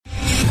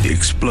The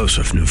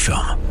explosive new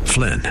film,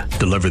 Flynn,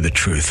 deliver the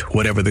truth,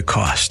 whatever the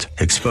cost,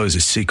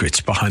 exposes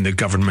secrets behind the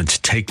government's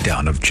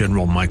takedown of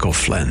General Michael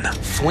Flynn.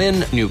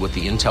 Flynn knew what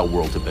the intel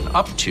world had been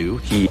up to.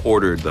 He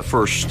ordered the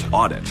first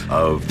audit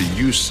of the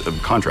use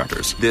of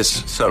contractors.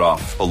 This set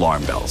off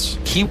alarm bells.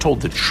 He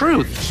told the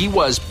truth. He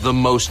was the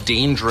most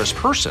dangerous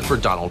person for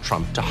Donald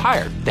Trump to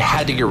hire. They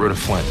had to get rid of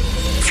Flynn.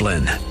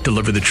 Flynn,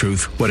 deliver the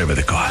truth, whatever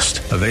the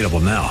cost. Available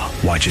now.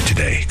 Watch it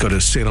today. Go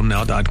to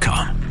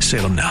salemnow.com.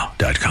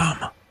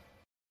 salemnow.com.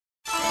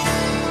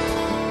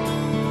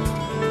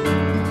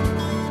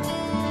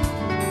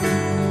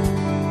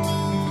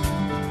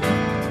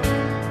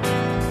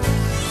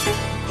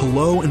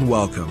 Hello and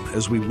welcome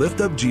as we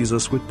lift up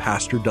Jesus with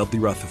Pastor Dudley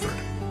Rutherford.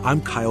 I'm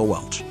Kyle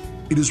Welch.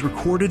 It is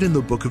recorded in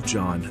the book of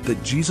John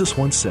that Jesus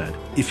once said,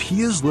 "If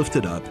he is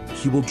lifted up,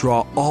 he will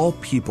draw all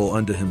people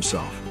unto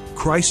himself."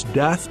 Christ's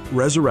death,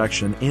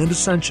 resurrection, and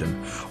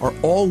ascension are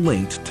all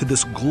linked to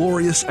this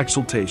glorious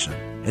exaltation,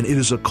 and it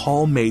is a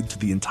call made to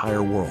the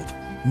entire world.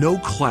 No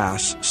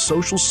class,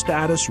 social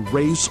status,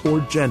 race, or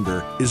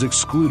gender is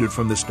excluded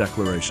from this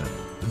declaration.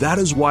 That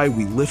is why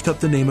we lift up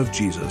the name of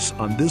Jesus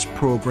on this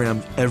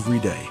program every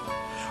day.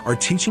 Our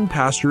teaching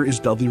pastor is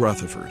Dudley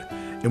Rutherford,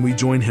 and we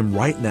join him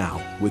right now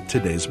with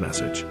today's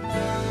message.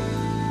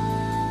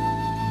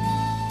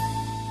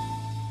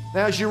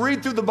 Now, as you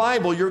read through the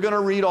Bible, you're going to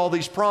read all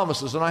these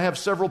promises, and I have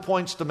several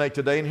points to make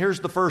today, and here's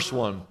the first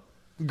one.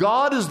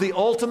 God is the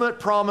ultimate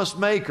promise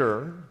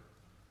maker,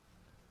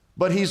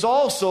 but he's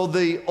also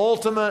the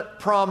ultimate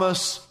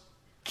promise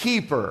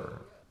keeper.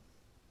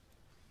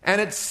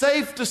 And it's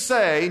safe to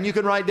say, and you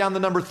can write down the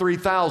number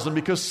 3,000,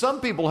 because some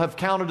people have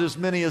counted as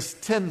many as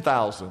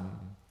 10,000.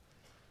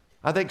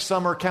 I think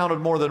some are counted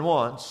more than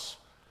once.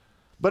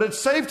 But it's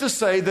safe to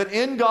say that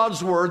in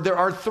God's Word there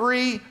are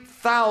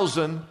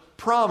 3,000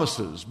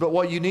 promises. But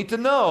what you need to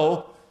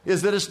know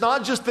is that it's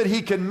not just that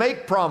he can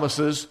make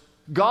promises,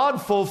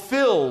 God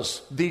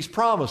fulfills these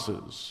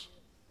promises.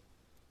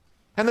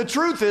 And the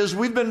truth is,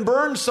 we've been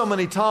burned so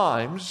many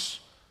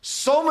times,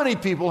 so many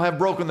people have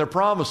broken their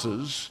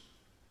promises,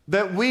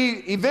 that we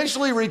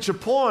eventually reach a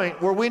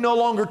point where we no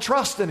longer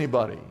trust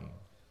anybody.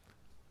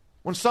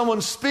 When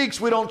someone speaks,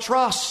 we don't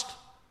trust.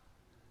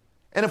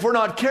 And if we're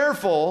not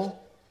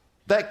careful,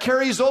 that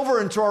carries over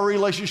into our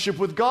relationship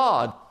with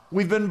God.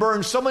 We've been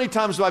burned so many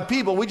times by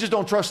people, we just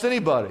don't trust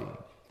anybody.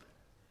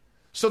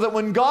 So that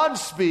when God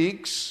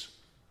speaks,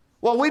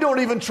 well, we don't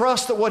even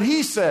trust that what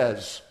he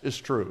says is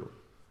true.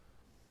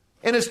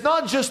 And it's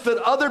not just that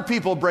other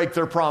people break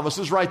their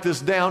promises, write this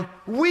down,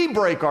 we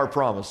break our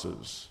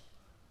promises.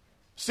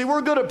 See,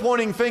 we're good at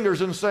pointing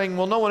fingers and saying,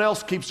 well, no one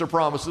else keeps their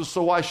promises,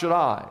 so why should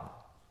I?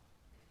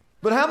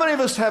 But how many of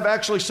us have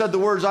actually said the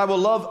words, I will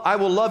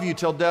love you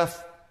till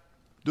death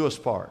do us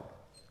part?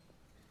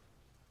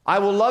 I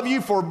will love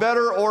you for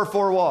better or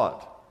for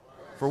what?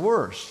 For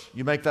worse.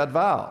 You make that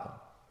vow.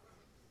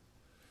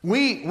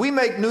 We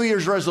make New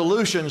Year's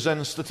resolutions,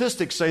 and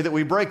statistics say that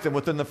we break them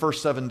within the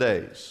first 7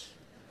 days.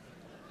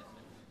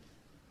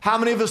 How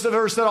many of us have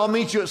ever said, I'll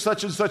meet you at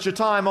such and such a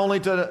time, only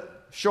to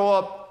show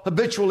up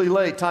habitually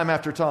late time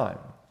after time?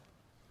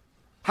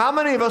 How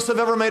many of us have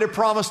ever made a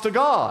promise to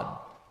God?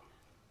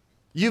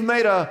 You've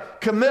made a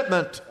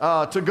commitment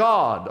to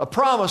God, a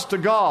promise to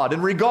God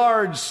in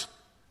regards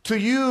to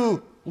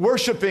you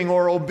worshiping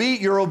or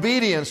your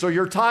obedience or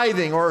your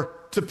tithing or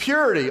to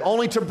purity,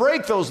 only to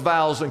break those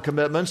vows and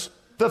commitments.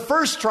 The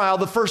first trial,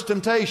 the first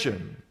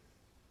temptation.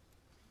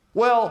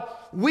 Well,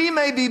 we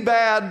may be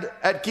bad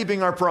at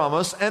keeping our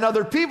promise, and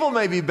other people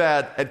may be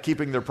bad at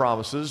keeping their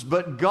promises,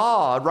 but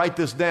God, write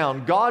this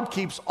down, God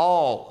keeps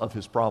all of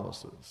his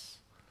promises.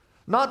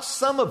 Not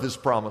some of his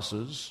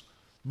promises,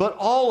 but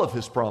all of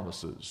his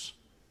promises.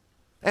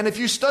 And if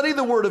you study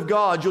the Word of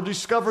God, you'll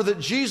discover that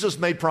Jesus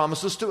made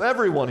promises to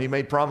everyone. He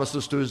made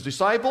promises to his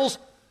disciples.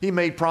 He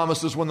made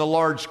promises when the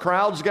large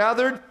crowds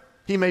gathered.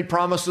 He made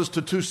promises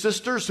to 2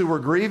 sisters who were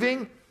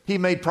grieving. He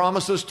made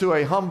promises to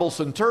a humble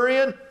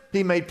centurion.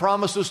 He made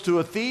promises to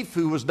a thief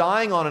who was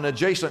dying on an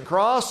adjacent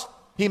cross.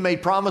 He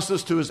made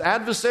promises to his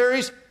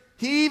adversaries.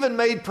 He even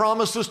made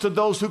promises to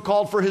those who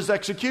called for his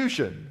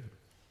execution.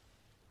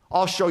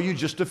 I'll show you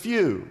just a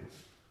few.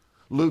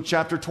 Luke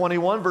chapter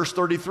 21, verse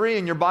 33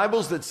 in your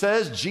Bibles that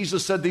says,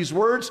 Jesus said these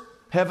words,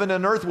 heaven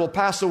and earth will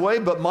pass away,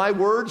 but my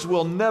words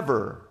will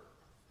never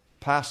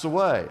pass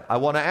away. I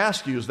want to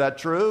ask you, is that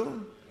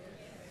true?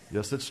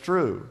 Yes, it's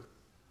true.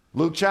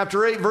 Luke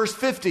chapter 8, verse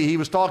 50, he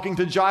was talking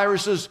to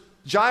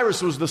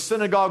Jairus was the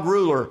synagogue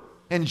ruler,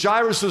 and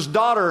Jairus'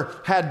 daughter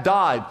had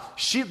died.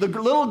 The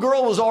little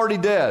girl was already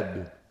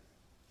dead.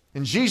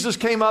 And Jesus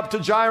came up to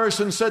Jairus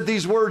and said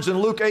these words in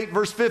Luke 8,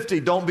 verse 50,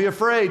 don't be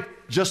afraid,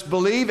 just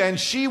believe, and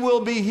she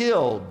will be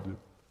healed.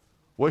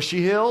 Was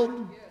she healed?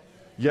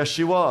 Yes,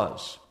 she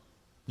was.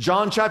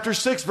 John chapter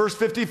 6, verse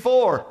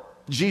 54,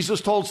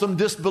 Jesus told some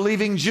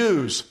disbelieving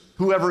Jews,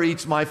 whoever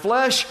eats my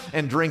flesh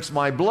and drinks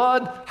my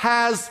blood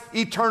has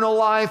eternal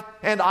life,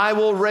 and I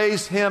will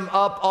raise him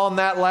up on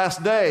that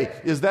last day.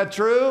 Is that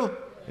true?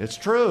 It's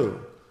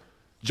true.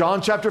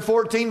 John chapter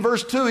 14,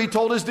 verse 2, he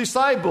told his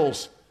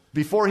disciples,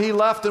 Before he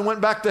left and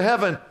went back to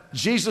heaven,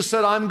 Jesus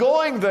said, I'm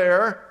going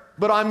there,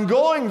 but I'm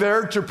going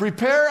there to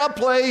prepare a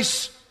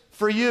place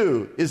for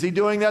you. Is he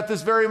doing that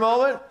this very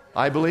moment?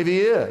 I believe he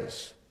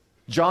is.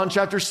 John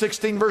chapter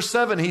 16, verse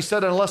 7, he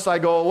said, unless I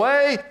go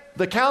away,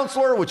 the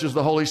Counselor, which is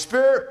the Holy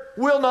Spirit,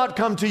 will not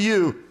come to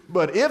you.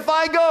 But if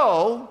I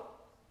go,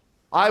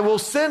 I will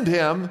send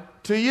him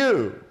to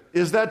you.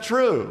 Is that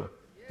true?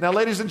 Now,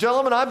 ladies and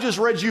gentlemen, I've just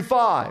read you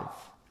 5.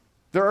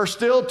 There are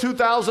still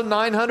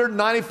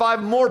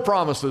 2,995 more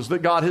promises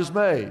that God has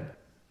made.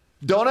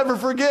 Don't ever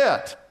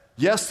forget,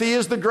 yes, he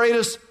is the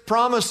greatest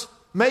promise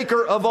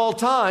maker of all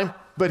time,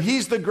 but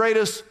he's the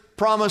greatest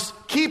promise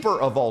keeper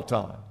of all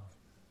time.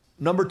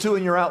 Number 2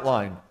 in your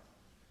outline.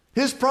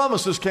 His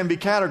promises can be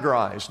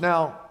categorized.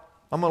 Now,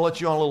 I'm going to let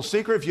you on a little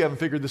secret. If you haven't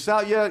figured this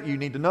out yet, you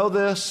need to know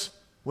this.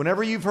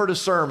 Whenever you've heard a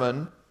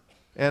sermon,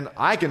 and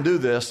I can do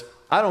this,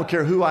 I don't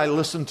care who I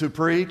listen to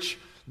preach,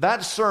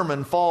 that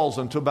sermon falls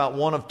into about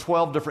one of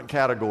 12 different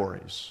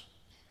categories.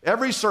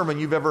 Every sermon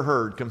you've ever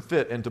heard can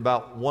fit into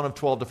about one of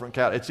 12 different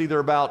categories. It's either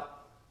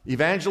about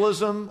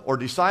evangelism or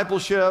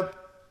discipleship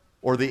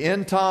or the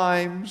end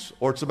times,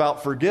 or it's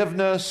about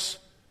forgiveness,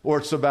 or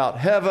it's about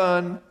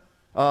heaven.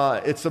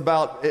 It's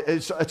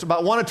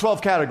about one of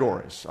 12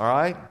 categories, all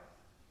right?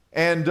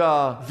 And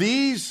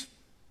these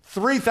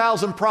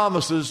 3,000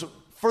 promises,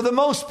 for the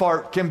most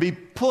part, can be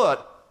put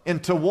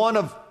into one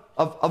of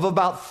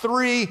about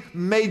 3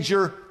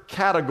 major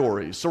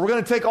categories. So we're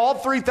going to take all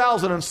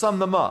 3,000 and sum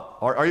them up.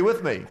 Are you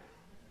with me?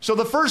 So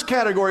the first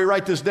category,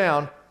 write this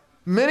down,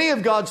 many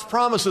of God's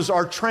promises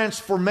are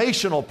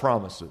transformational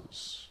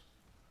promises.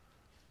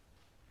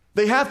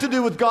 They have to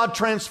do with God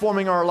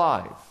transforming our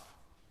life.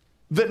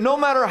 That no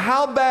matter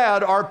how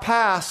bad our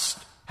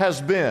past has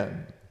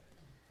been,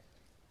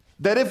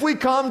 that if we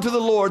come to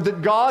the Lord,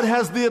 that God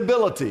has the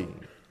ability,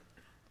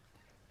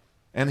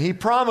 and he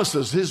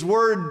promises, his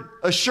word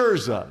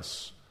assures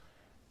us,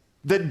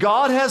 that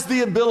God has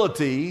the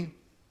ability,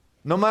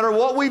 no matter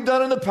what we've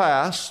done in the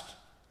past,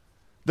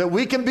 that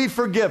we can be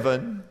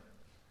forgiven,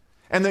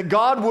 and that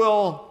God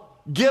will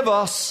give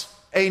us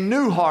a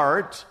new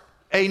heart,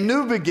 a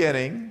new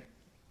beginning,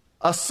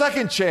 a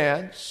second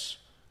chance,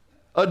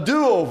 a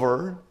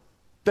do-over,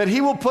 that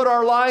he will put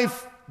our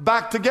life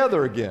back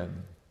together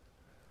again.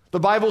 The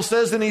Bible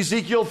says in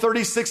Ezekiel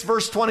 36,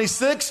 verse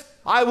 26,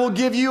 I will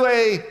give you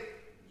a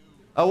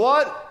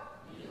what?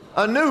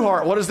 A new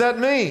heart. What does that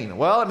mean?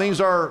 Well, it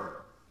means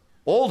our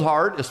old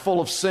heart is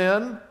full of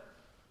sin,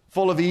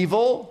 full of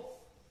evil.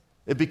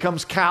 It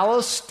becomes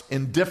calloused,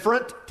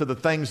 indifferent to the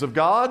things of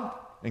God.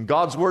 And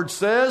God's word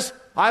says,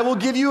 I will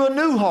give you a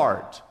new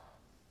heart.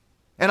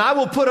 And I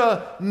will put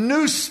a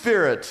new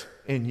spirit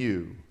in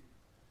you.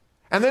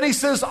 And then he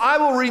says, I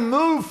will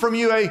remove from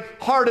you a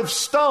heart of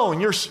stone.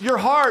 Your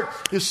heart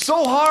is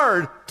so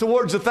hard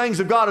towards the things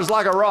of God, it's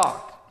like a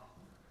rock.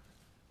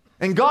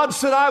 And God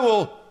said, I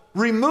will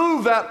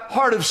remove that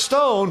heart of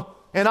stone,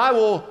 and I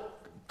will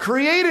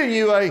create in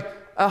you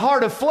a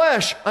heart of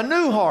flesh, a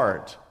new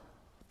heart.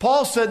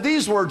 Paul said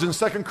these words in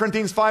 2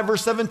 Corinthians 5,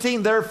 verse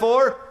 17,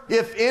 therefore,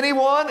 if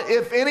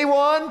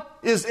anyone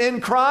is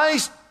in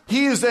Christ,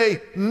 he is a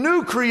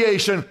new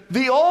creation.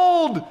 The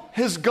old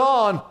has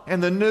gone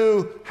and the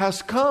new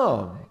has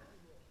come.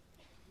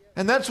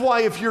 And that's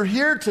why if you're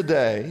here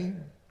today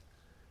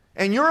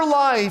and your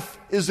life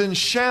is in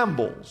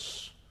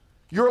shambles,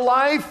 your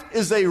life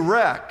is a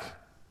wreck,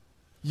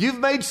 you've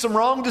made some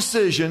wrong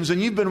decisions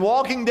and you've been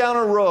walking down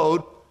a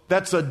road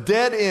that's a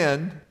dead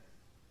end,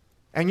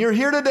 and you're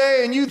here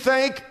today and you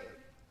think,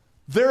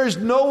 there is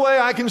no way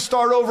I can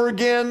start over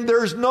again.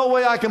 There's no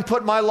way I can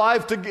put my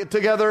life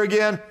together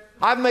again.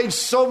 I've made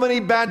so many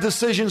bad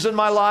decisions in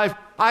my life.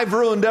 I've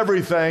ruined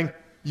everything.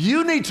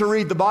 You need to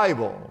read the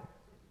Bible.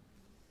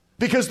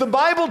 Because the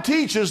Bible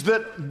teaches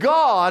that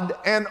God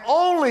and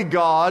only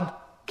God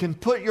can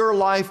put your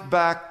life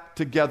back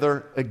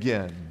together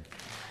again.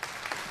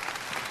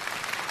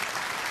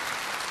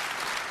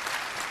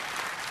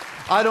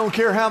 I don't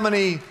care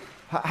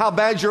how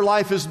bad your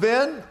life has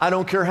been. I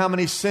don't care how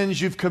many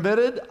sins you've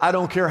committed. I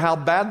don't care how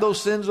bad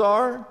those sins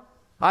are.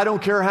 I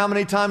don't care how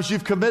many times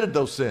you've committed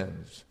those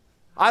sins.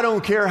 I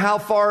don't care how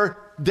far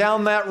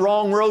down that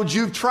wrong road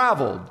you've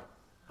traveled.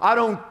 I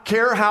don't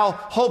care how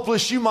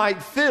hopeless you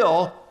might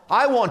feel.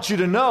 I want you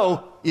to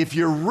know, if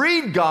you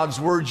read God's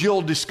words,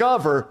 you'll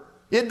discover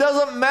it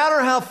doesn't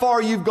matter how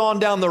far you've gone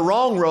down the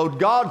wrong road.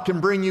 God can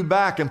bring you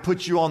back and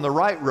put you on the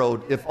right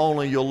road if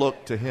only you'll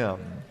look to him.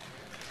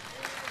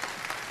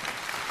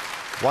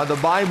 Why, the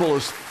Bible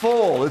is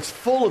full. It's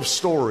full of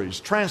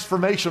stories,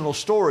 transformational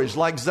stories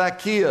like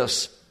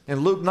Zacchaeus. In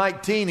Luke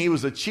 19, he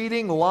was a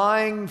cheating,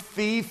 lying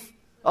thief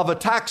of a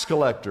tax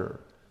collector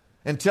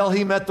until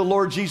he met the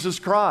Lord Jesus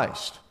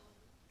Christ.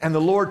 And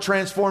the Lord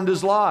transformed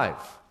his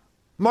life.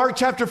 Mark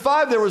chapter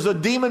 5, there was a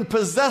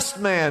demon-possessed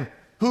man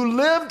who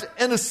lived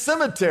in a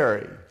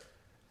cemetery.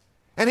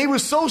 And he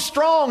was so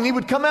strong, he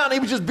would come out and he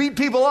would just beat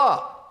people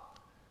up.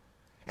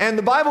 And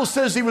the Bible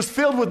says he was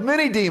filled with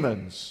many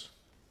demons.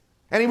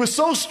 And he was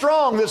so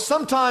strong that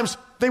sometimes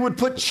they would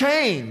put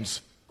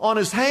chains on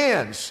his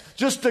hands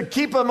just to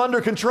keep them under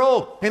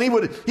control. And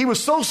he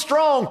was so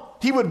strong,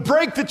 he would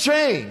break the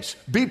chains,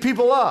 beat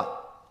people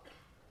up,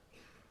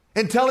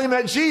 until he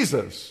met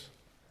Jesus.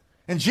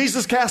 And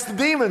Jesus cast the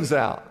demons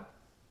out.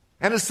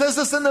 And it says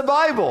this in the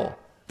Bible,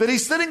 that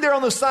he's sitting there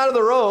on the side of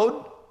the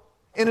road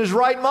in his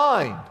right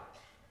mind.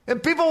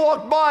 And people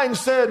walked by and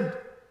said,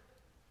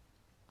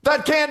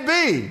 that can't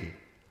be.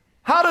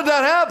 How did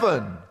that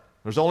happen?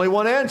 There's only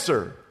one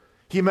answer.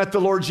 He met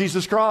the Lord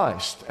Jesus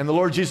Christ, and the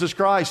Lord Jesus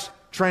Christ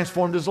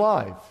transformed his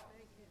life.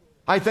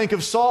 I think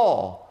of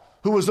Saul,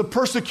 who was a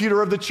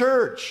persecutor of the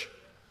church.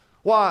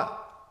 Why,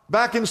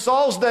 back in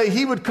Saul's day,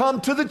 he would come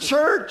to the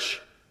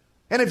church.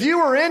 And if you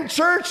were in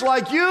church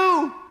like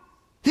you,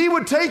 he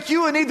would take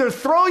you and either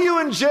throw you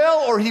in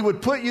jail or he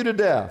would put you to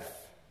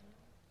death.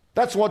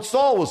 That's what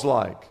Saul was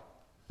like.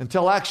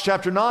 Until Acts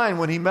chapter 9,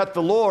 when he met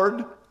the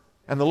Lord,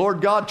 and the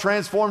Lord God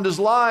transformed his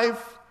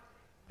life,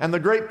 and the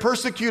great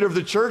persecutor of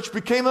the church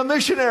became a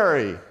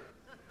missionary.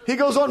 He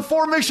goes on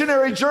 4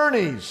 missionary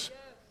journeys.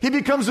 He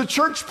becomes a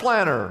church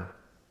planner.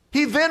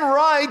 He then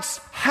writes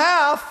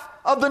half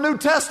of the New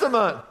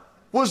Testament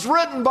was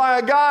written by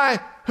a guy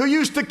who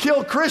used to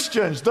kill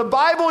Christians. The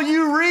Bible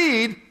you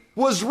read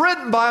was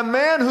written by a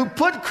man who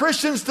put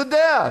Christians to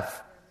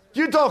death.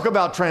 You talk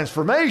about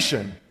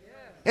transformation.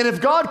 And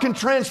if God can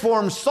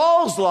transform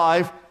Saul's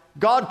life,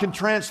 God can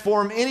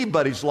transform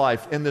anybody's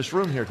life in this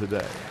room here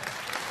today.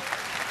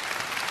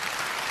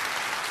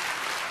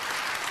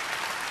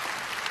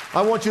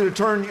 I want you to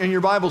turn in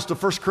your Bibles to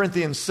 1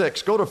 Corinthians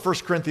 6. Go to 1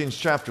 Corinthians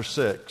chapter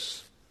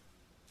 6.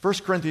 1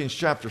 Corinthians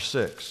chapter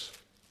 6.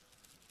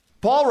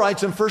 Paul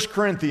writes in 1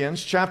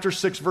 Corinthians chapter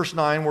 6, verse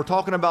 9, we're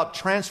talking about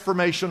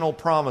transformational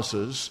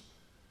promises.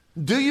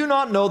 Do you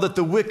not know that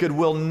the wicked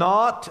will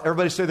not,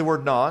 everybody say the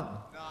word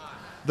not.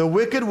 The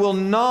wicked will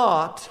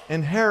not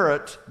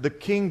inherit the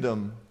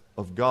kingdom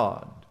of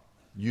God.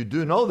 You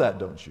do know that,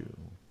 don't you?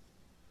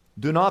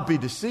 Do not be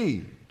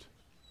deceived.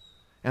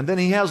 And then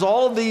he has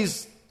all of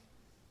these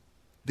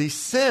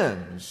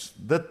sins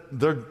that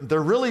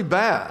they're really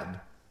bad.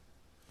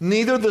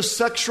 Neither the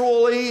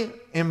sexually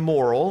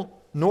immoral,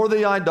 nor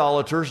the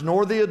idolaters,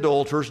 nor the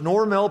adulterers,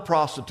 nor male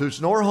prostitutes,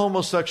 nor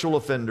homosexual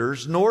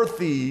offenders, nor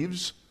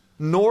thieves,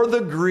 nor the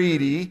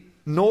greedy,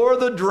 nor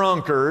the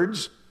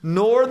drunkards,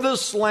 nor the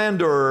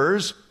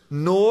slanderers,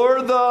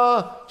 nor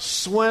the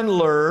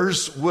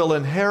swindlers will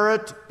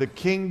inherit the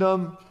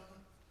kingdom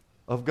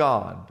of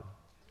God.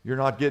 You're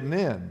not getting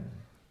in.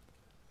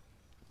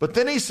 But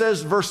then he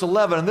says, verse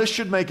 11, and this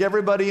should make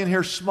everybody in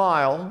here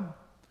smile.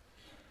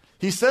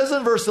 He says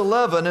in verse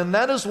 11, and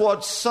that is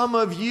what some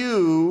of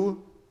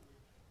you,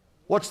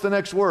 what's the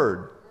next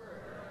word?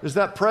 Is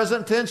that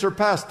present tense or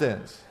past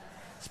tense?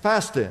 It's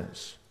past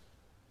tense.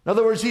 In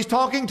other words, he's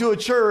talking to a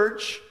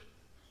church,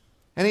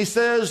 and he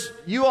says,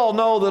 you all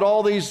know that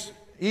all these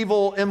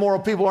evil, immoral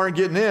people aren't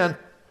getting in.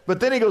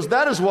 But then he goes,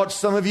 that is what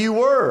some of you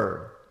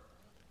were.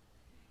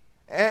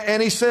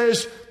 And he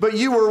says, but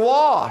you were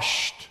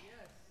washed.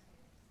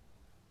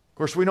 Of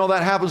course, we know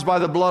that happens by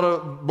the blood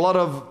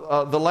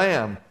of the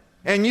Lamb.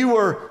 And you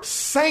were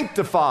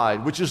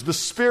sanctified, which is the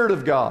Spirit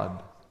of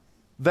God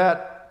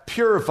that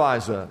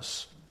purifies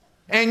us.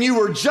 And you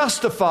were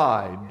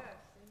justified,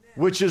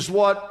 which is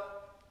what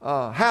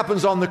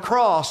happens on the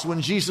cross.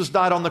 When Jesus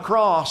died on the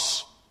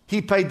cross,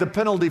 he paid the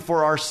penalty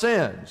for our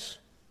sins.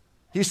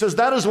 He says,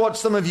 that is what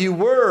some of you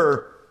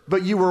were,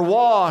 but you were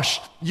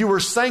washed, you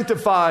were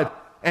sanctified,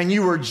 and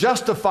you were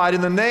justified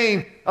in the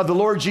name of the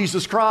Lord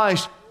Jesus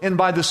Christ and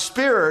by the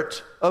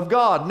Spirit of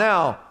God.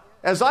 Now,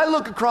 as I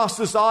look across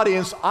this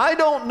audience, I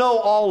don't know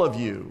all of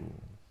you,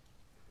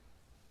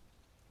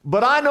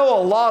 but I know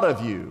a lot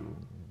of you.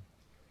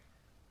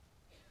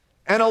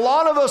 And a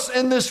lot of us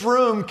in this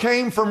room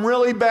came from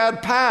really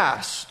bad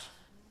past.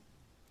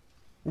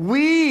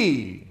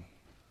 We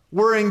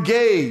were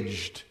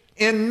engaged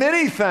in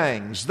many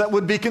things that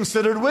would be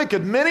considered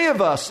wicked. Many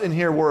of us in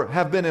here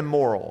have been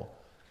immoral.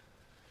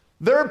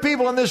 There are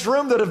people in this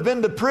room that have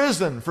been to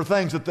prison for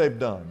things that they've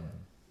done.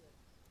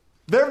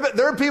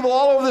 There are people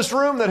all over this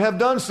room that have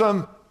done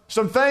some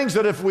things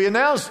that if we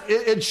announced,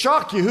 it'd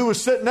shock you who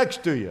was sitting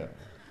next to you.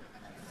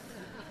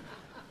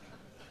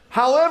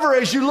 However,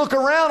 as you look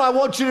around, I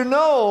want you to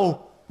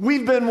know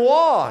we've been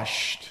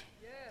washed.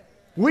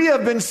 We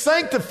have been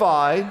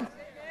sanctified,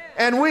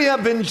 and we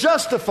have been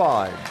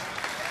justified.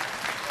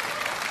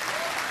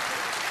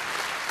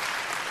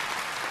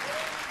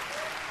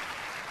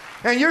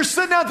 And you're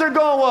sitting out there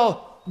going,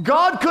 well,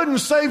 God couldn't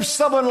save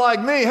someone like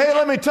me. Hey,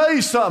 let me tell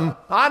you something.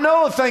 I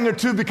know a thing or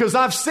two because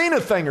I've seen a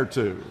thing or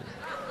two.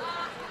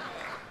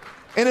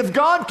 And if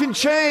God can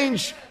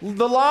change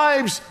the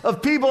lives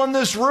of people in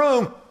this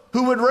room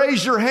who would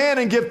raise your hand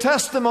and give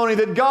testimony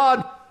that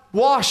God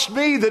washed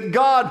me, that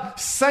God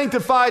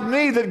sanctified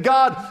me, that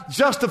God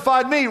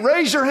justified me,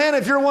 raise your hand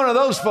if you're one of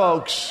those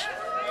folks.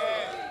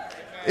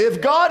 If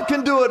God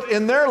can do it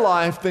in their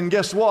life, then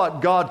guess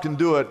what? God can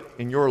do it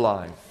in your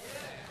life.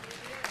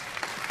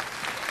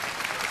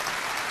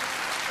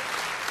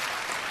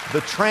 The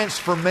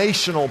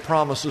transformational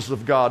promises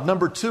of God.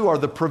 Number 2 are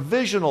the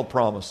provisional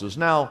promises.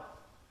 Now,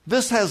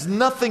 This has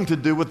nothing to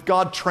do with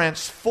God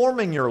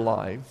transforming your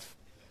life.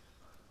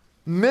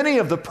 Many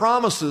of the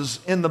promises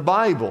in the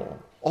Bible,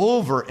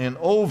 over and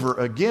over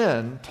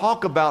again,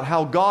 talk about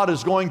how God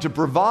is going to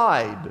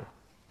provide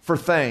for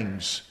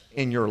things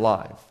in your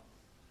life.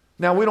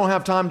 Now, we don't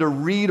have time to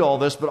read all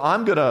this, but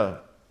I'm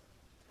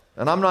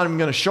not even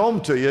going to show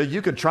them to you.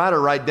 You could try to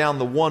write down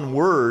the one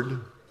word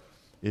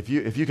if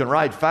you can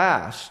write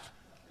fast.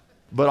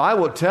 But I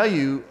will tell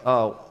you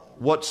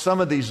what some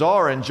of these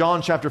are. In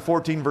John chapter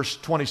 14, verse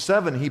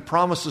 27, he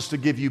promises to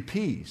give you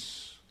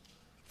peace.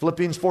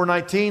 Philippians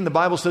 4:19, the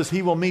Bible says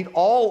he will meet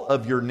all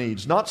of your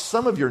needs, not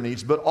some of your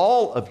needs, but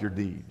all of your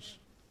needs.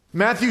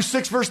 Matthew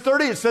 6, verse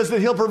 30, it says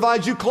that he'll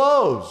provide you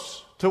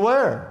clothes to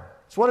wear.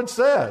 That's what it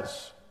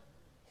says,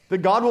 that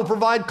God will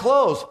provide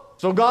clothes.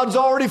 So God's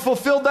already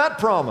fulfilled that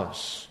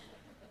promise.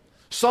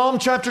 Psalm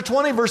chapter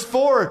 20, verse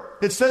 4,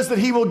 it says that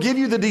he will give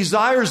you the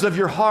desires of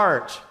your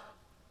heart.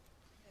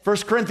 1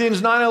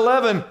 Corinthians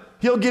 9:11,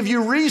 he'll give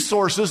you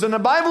resources. And the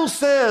Bible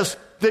says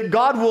that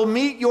God will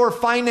meet your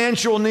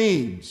financial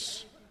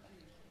needs.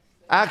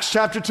 Acts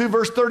chapter 2,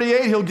 verse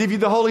 38, he'll give you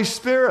the Holy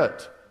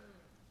Spirit.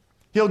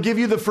 He'll give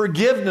you the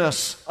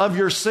forgiveness of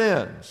your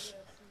sins.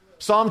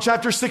 Psalm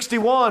chapter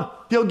 61,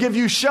 he'll give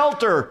you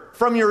shelter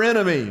from your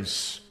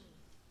enemies.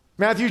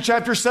 Matthew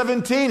chapter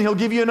 17, he'll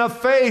give you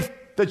enough faith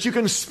that you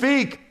can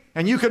speak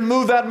and you can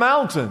move that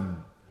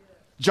mountain.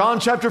 John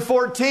chapter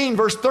 14,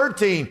 verse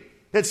 13,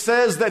 it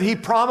says that he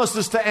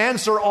promises to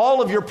answer all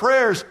of your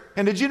prayers.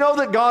 And did you know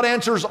that God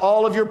answers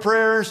all of your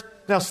prayers?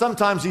 Now,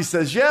 sometimes he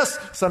says yes,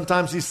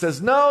 sometimes he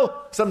says no,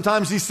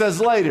 sometimes he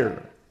says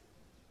later.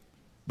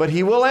 But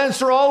he will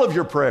answer all of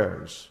your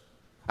prayers.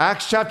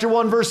 Acts chapter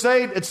 1, verse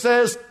 8, it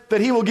says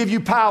that he will give you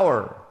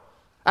power.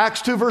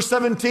 Acts 2, verse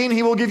 17,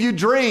 he will give you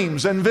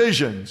dreams and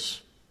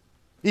visions.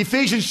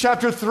 Ephesians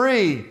chapter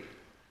 3,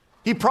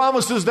 he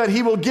promises that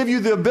he will give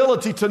you the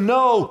ability to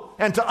know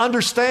and to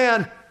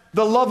understand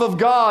the love of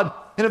God.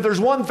 And if there's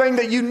one thing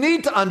that you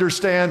need to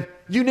understand,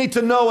 you need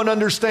to know and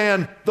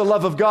understand the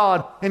love of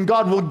God. And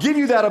God will give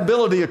you that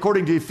ability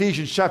according to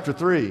Ephesians chapter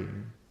 3.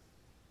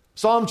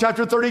 Psalm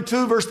chapter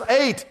 32, verse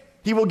 8,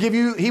 he will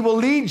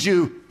lead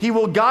you, he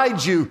will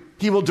guide you,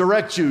 he will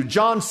direct you.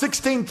 John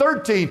 16,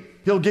 13,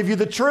 he'll give you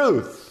the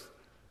truth.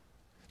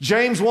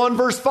 James 1,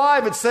 verse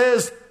 5, it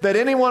says that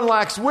anyone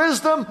lacks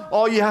wisdom,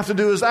 all you have to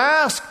do is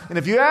ask. And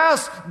if you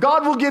ask,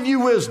 God will give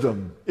you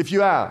wisdom if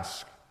you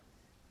ask.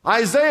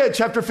 Isaiah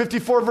chapter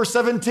 54, verse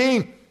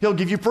 17, he'll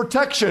give you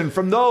protection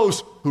from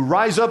those who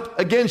rise up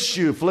against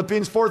you.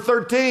 Philippians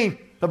 4:13,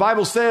 the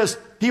Bible says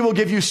he will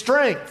give you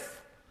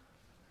strength.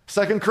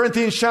 2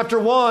 Corinthians chapter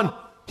 1,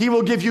 he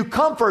will give you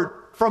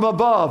comfort from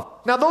above.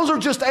 Now those are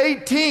just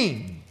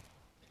 18.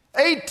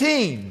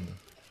 18.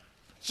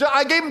 So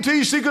I gave them to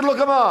you so you could look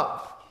them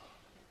up.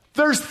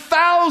 There's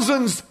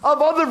thousands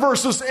of other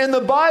verses in the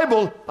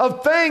Bible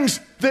of things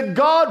that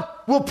God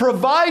will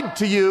provide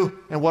to you.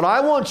 And what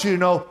I want you to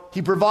know,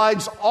 he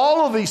provides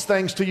all of these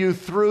things to you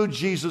through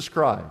Jesus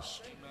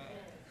Christ.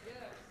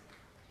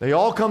 They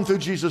all come through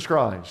Jesus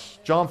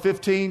Christ. John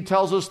 15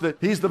 tells us that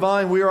he's the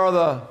vine, we are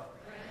the...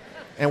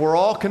 And we're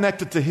all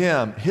connected to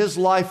him. His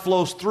life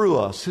flows through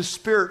us. His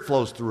spirit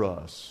flows through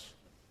us.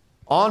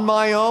 On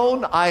my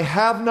own, I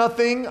have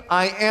nothing,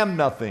 I am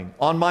nothing.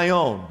 On my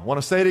own. I want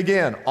to say it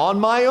again. On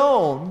my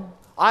own,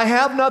 I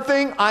have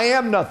nothing, I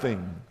am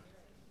nothing.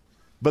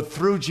 But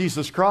through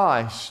Jesus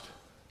Christ,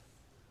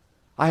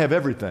 I have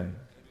everything.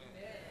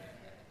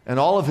 And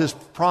all of his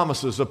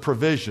promises of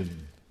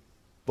provision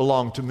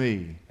belong to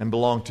me and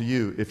belong to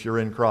you if you're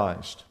in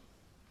Christ.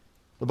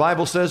 The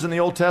Bible says in the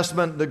Old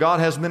Testament that God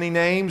has many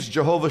names.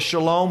 Jehovah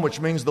Shalom, which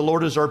means the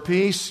Lord is our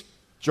peace.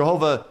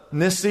 Jehovah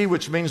Nissi,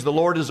 which means the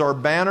Lord is our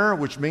banner,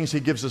 which means he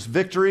gives us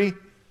victory.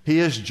 He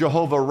is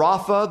Jehovah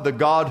Rapha, the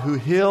God who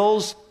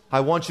heals.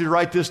 I want you to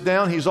write this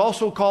down. He's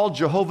also called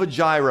Jehovah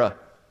Jireh,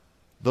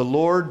 the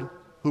Lord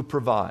who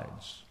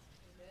provides.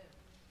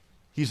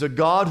 He's a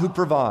God who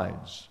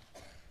provides.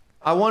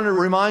 I want to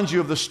remind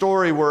you of the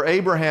story where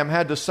Abraham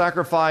had to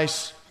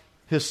sacrifice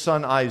his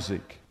son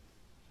Isaac.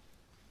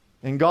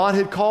 And God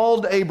had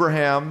called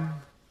Abraham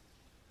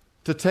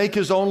to take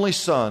his only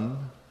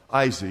son,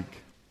 Isaac,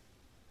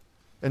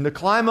 and to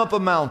climb up a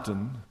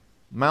mountain,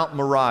 Mount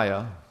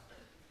Moriah,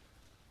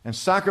 and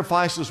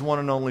sacrifice his one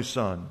and only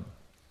son.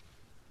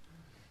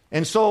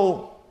 And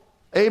so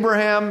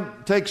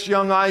Abraham takes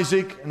young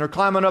Isaac, and they're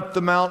climbing up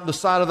the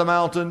side of the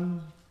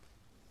mountain.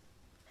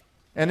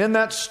 And in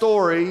that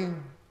story,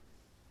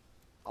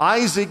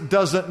 Isaac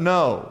doesn't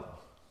know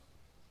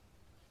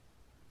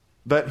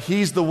that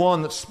he's the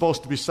one that's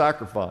supposed to be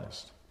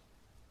sacrificed.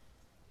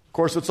 Of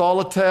course, it's all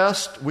a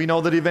test. We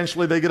know that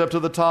eventually they get up to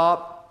the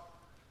top,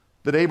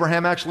 that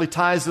Abraham actually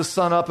ties his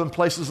son up and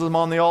places him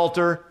on the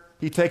altar.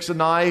 He takes a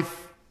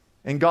knife,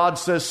 and God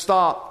says,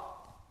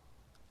 stop.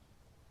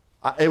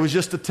 It was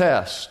just a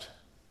test.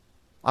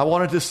 I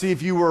wanted to see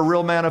if you were a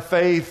real man of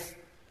faith,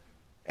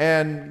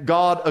 and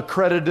God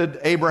accredited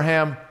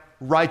Abraham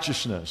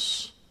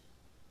righteousness.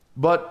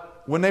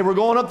 But when they were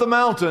going up the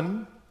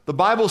mountain, the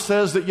Bible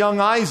says that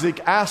young Isaac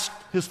asked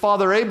his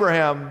father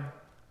Abraham,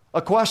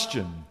 a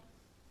question.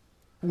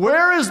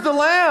 Where is the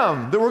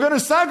lamb that we're going to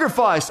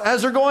sacrifice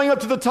as they're going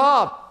up to the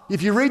top?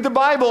 If you read the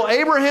Bible,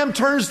 Abraham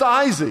turns to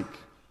Isaac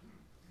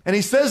and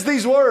he says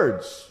these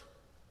words.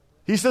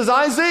 He says,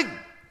 Isaac,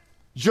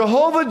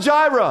 Jehovah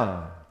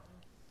Jireh,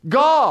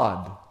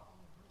 God,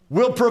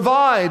 will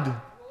provide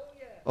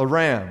a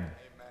ram.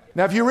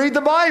 Now, if you read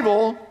the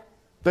Bible,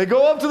 they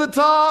go up to the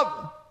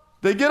top,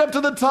 they get up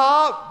to the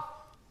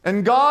top,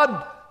 and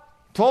God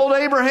told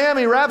Abraham,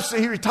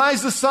 he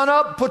ties the son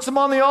up, puts him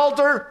on the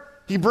altar,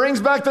 he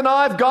brings back the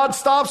knife, God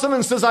stops him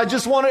and says,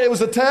 it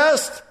was a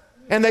test.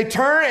 And they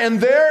turn, and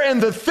there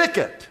in the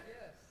thicket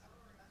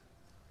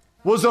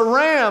was a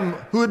ram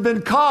who had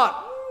been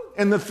caught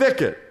in the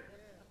thicket.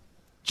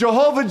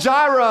 Jehovah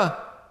Jireh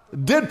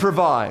did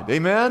provide.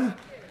 Amen?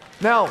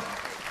 Now,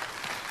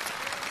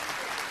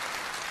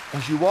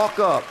 as you walk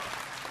up,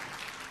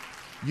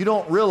 you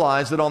don't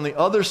realize that on the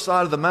other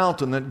side of the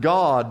mountain that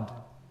God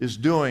is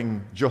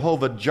doing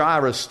Jehovah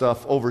Jireh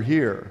stuff over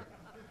here.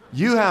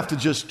 You have to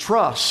just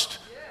trust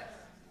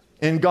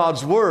in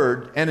God's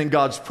word and in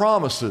God's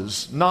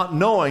promises, not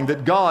knowing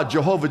that God,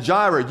 Jehovah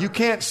Jireh, you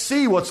can't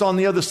see what's on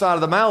the other side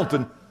of the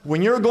mountain.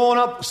 When you're going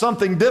up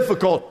something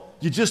difficult,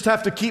 you just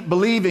have to keep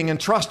believing and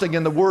trusting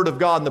in the word of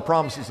God and the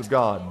promises of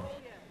God.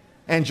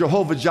 And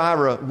Jehovah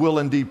Jireh will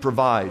indeed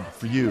provide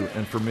for you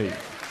and for me.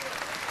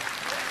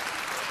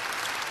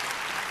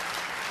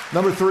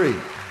 Number 3,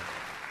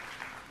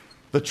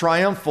 the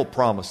triumphal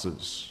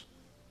promises.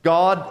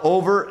 God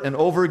over and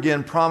over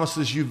again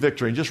promises you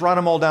victory. And just write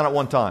them all down at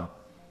one time.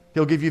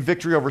 He'll give you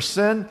victory over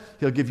sin.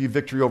 He'll give you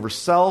victory over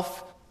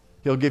self.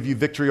 He'll give you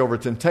victory over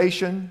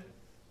temptation.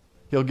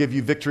 He'll give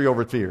you victory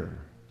over fear.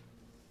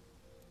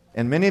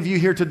 And many of you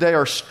here today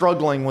are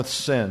struggling with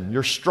sin.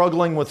 You're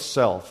struggling with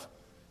self.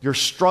 You're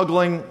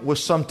struggling with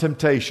some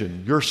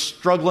temptation. You're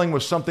struggling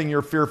with something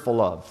you're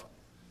fearful of.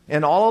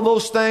 And all of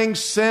those things,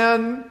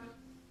 sin,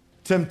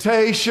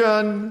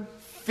 temptation,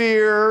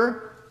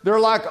 fear, they're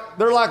like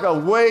a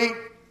weight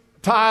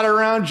tied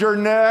around your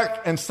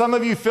neck, and some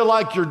of you feel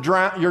like you're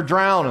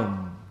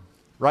drowning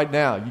right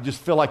now. You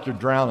just feel like you're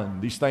drowning.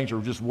 These things are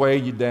just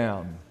weighing you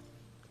down.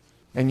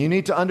 And you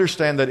need to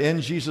understand that in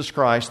Jesus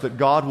Christ, that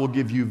God will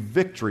give you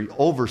victory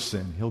over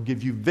sin. He'll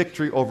give you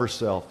victory over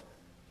self.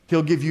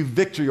 He'll give you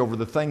victory over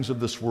the things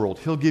of this world.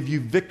 He'll give you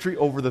victory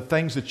over the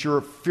things that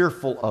you're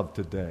fearful of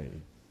today.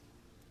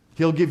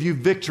 He'll give you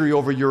victory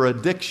over your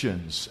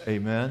addictions.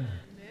 Amen.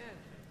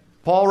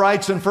 Paul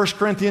writes in 1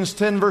 Corinthians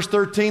 10, verse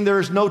 13, there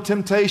is no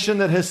temptation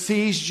that has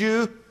seized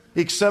you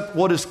except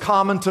what is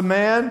common to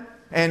man,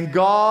 and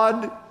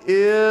God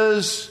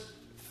is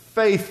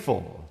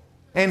faithful.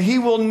 And He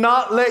will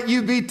not let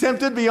you be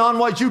tempted beyond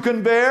what you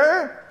can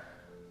bear.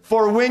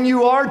 For when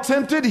you are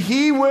tempted,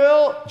 He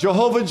will,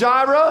 Jehovah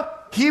Jireh,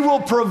 He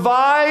will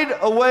provide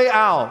a way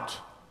out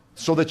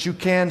so that you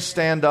can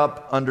stand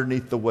up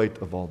underneath the weight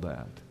of all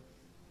that.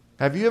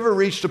 Have you ever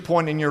reached a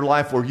point in your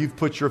life where you've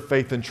put your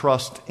faith and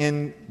trust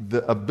in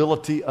the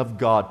ability of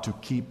God to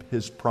keep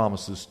His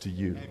promises to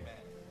you? Amen.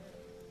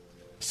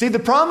 See, the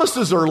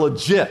promises are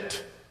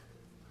legit.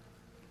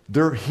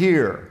 They're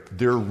here.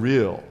 They're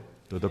real.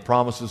 They're the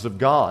promises of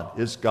God.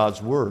 It's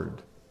God's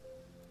Word.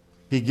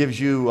 He gives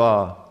you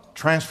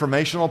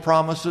transformational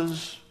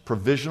promises,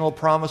 provisional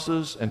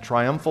promises, and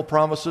triumphal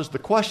promises. The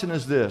question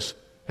is this: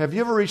 have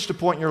you ever reached a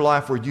point in your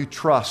life where you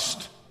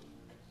trust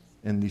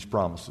in these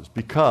promises?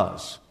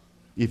 Because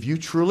if you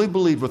truly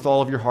believe with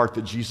all of your heart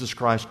that Jesus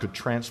Christ could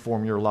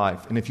transform your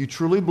life, and if you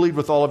truly believe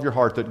with all of your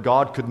heart that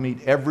God could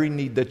meet every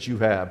need that you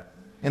have,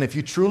 and if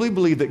you truly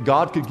believe that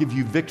God could give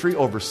you victory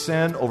over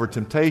sin, over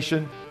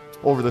temptation,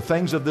 over the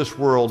things of this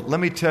world,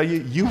 let me tell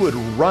you, you would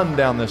run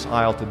down this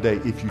aisle today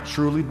if you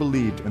truly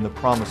believed in the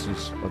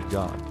promises of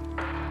God.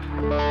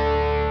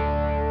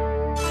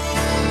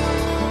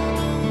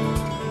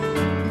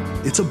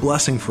 It's a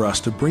blessing for us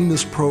to bring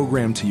this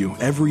program to you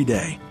every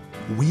day.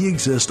 We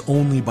exist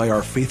only by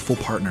our faithful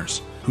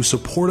partners who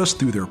support us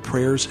through their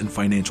prayers and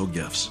financial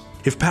gifts.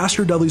 If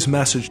Pastor Dudley's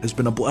message has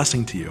been a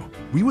blessing to you,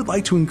 we would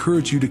like to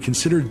encourage you to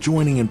consider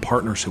joining in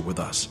partnership with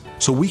us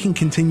so we can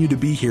continue to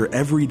be here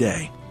every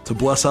day to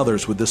bless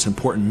others with this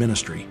important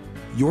ministry.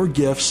 Your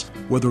gifts,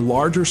 whether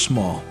large or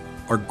small,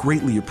 are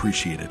greatly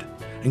appreciated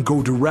and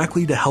go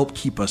directly to help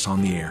keep us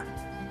on the air.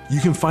 You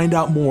can find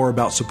out more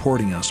about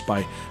supporting us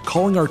by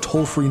calling our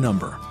toll-free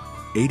number,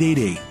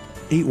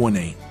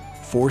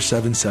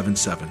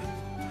 888-818-4777.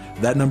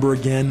 That number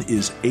again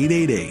is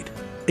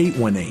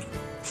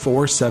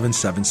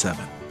 888-818-4777.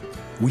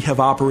 We have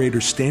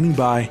operators standing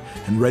by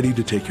and ready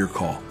to take your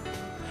call.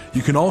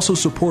 You can also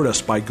support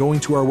us by going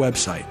to our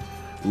website,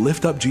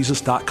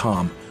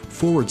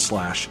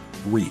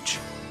 liftupjesus.com/reach.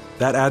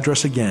 That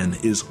address again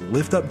is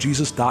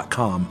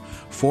liftupjesus.com/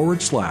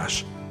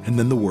 and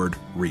then the word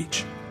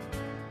reach.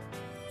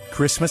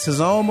 Christmas is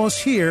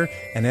almost here,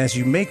 and as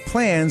you make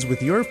plans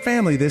with your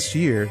family this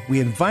year, we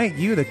invite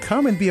you to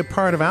come and be a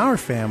part of our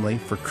family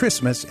for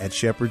Christmas at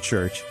Shepherd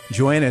Church.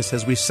 Join us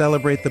as we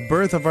celebrate the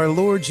birth of our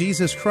Lord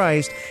Jesus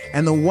Christ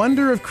and the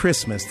wonder of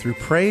Christmas through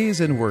praise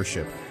and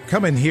worship.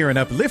 Come and hear an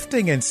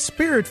uplifting and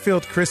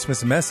spirit-filled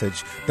Christmas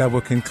message that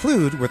will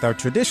conclude with our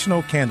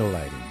traditional candle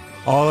lighting.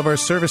 All of our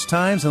service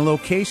times and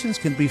locations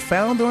can be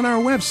found on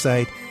our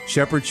website,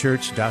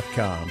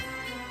 shepherdchurch.com.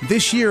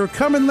 This year,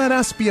 come and let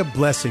us be a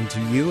blessing to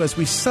you as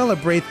we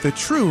celebrate the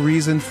true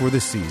reason for the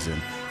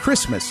season,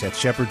 Christmas at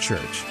Shepherd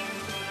Church.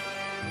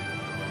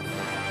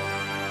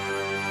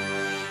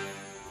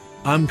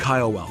 I'm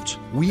Kyle Welch.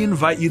 We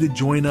invite you to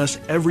join us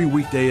every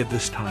weekday at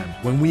this time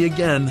when we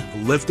again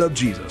lift up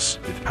Jesus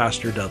with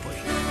Pastor Dudley.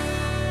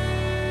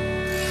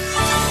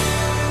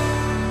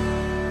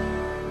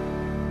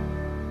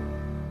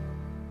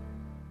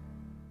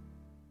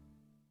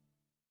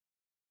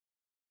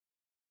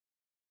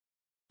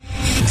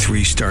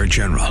 Three-star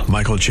General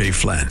Michael J.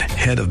 Flynn,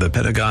 head of the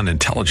Pentagon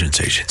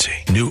Intelligence Agency,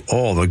 knew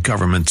all the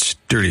government's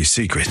dirty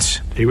secrets.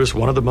 He was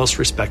one of the most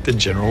respected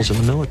generals in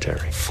the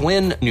military.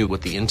 Flynn knew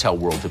what the intel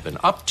world had been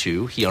up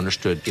to. He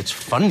understood its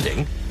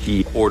funding.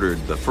 He ordered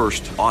the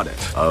first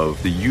audit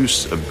of the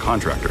use of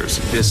contractors.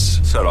 This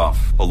set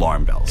off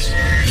alarm bells.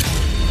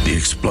 The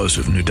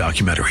explosive new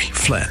documentary,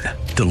 Flynn,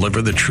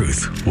 Deliver the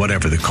Truth,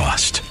 Whatever the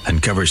Cost,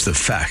 uncovers the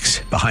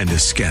facts behind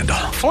this scandal.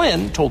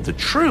 Flynn told the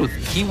truth.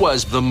 He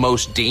was the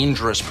most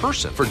dangerous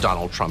person for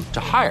Donald Trump to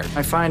hire.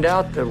 I find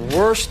out the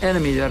worst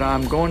enemy that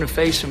I'm going to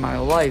face in my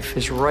life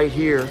is right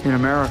here in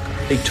America.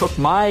 They took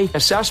my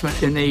assessment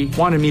and they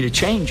wanted me to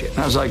change it. And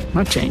I was like, I'm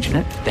not changing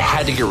it. They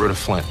had to get rid of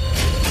Flynn.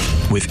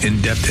 With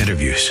in-depth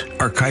interviews,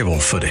 archival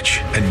footage,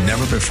 and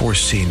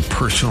never-before-seen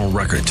personal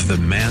records of the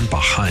man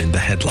behind the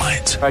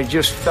headlines. I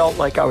just felt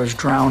like I was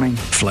drowning.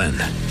 Flynn,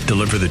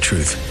 Deliver the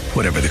Truth,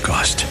 Whatever the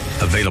Cost.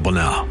 Available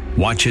now.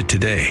 Watch it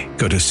today.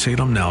 Go to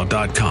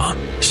salemnow.com.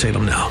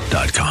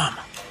 salemnow.com.